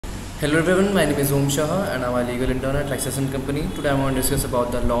Hello everyone, my name is Shaha and I'm a legal intern at LEXIS and Company. Today I'm going to discuss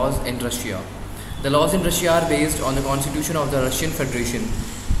about the laws in Russia. The laws in Russia are based on the Constitution of the Russian Federation,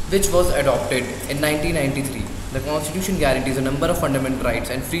 which was adopted in 1993. The Constitution guarantees a number of fundamental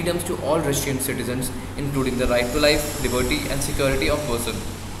rights and freedoms to all Russian citizens, including the right to life, liberty and security of person,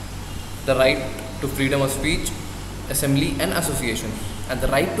 the right to freedom of speech, assembly and association, and the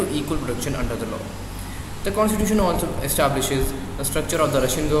right to equal protection under the law. The Constitution also establishes the structure of the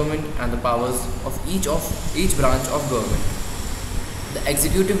Russian government and the powers of each branch of government. The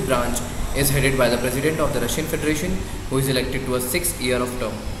executive branch is headed by the President of the Russian Federation, who is elected to a 6th year of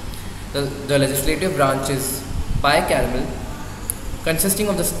term. The legislative branch is bicameral, consisting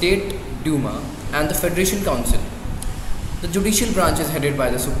of the State Duma and the Federation Council. The judicial branch is headed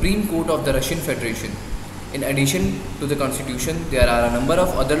by the Supreme Court of the Russian Federation. In addition to the Constitution, there are a number of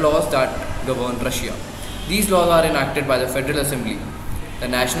other laws that govern Russia. These laws are enacted by the Federal Assembly, the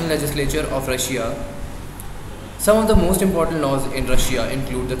national legislature of Russia. Some of the most important laws in Russia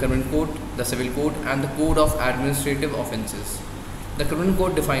include the Criminal Code, the Civil Code, and the Code of Administrative Offences. The Criminal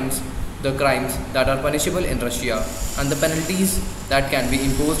Code defines the crimes that are punishable in Russia and the penalties that can be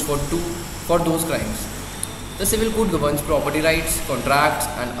imposed for those crimes. The Civil Code governs property rights, contracts,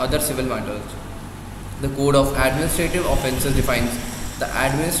 and other civil matters. The Code of Administrative Offences defines the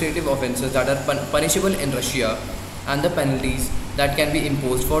administrative offences that are punishable in Russia and the penalties that can be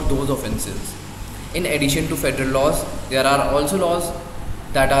imposed for those offences. In addition to federal laws, there are also laws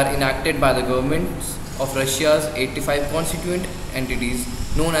that are enacted by the governments of Russia's 85 constituent entities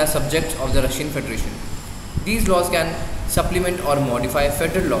known as subjects of the Russian Federation. These laws can supplement or modify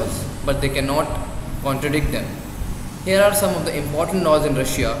federal laws, but they cannot contradict them. Here are some of the important laws in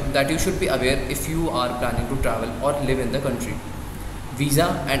Russia that you should be aware if you are planning to travel or live in the country.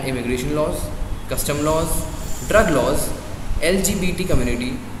 Visa and immigration laws, custom laws, drug laws, LGBT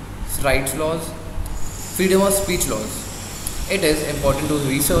community rights laws, freedom of speech laws. It is important to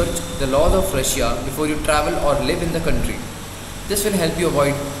research the laws of Russia before you travel or live in the country. This will help you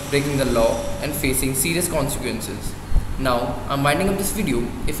avoid breaking the law and facing serious consequences. Now, I'm winding up this video.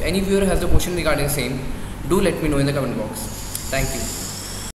 If any viewer has a question regarding the same, do let me know in the comment box. Thank you.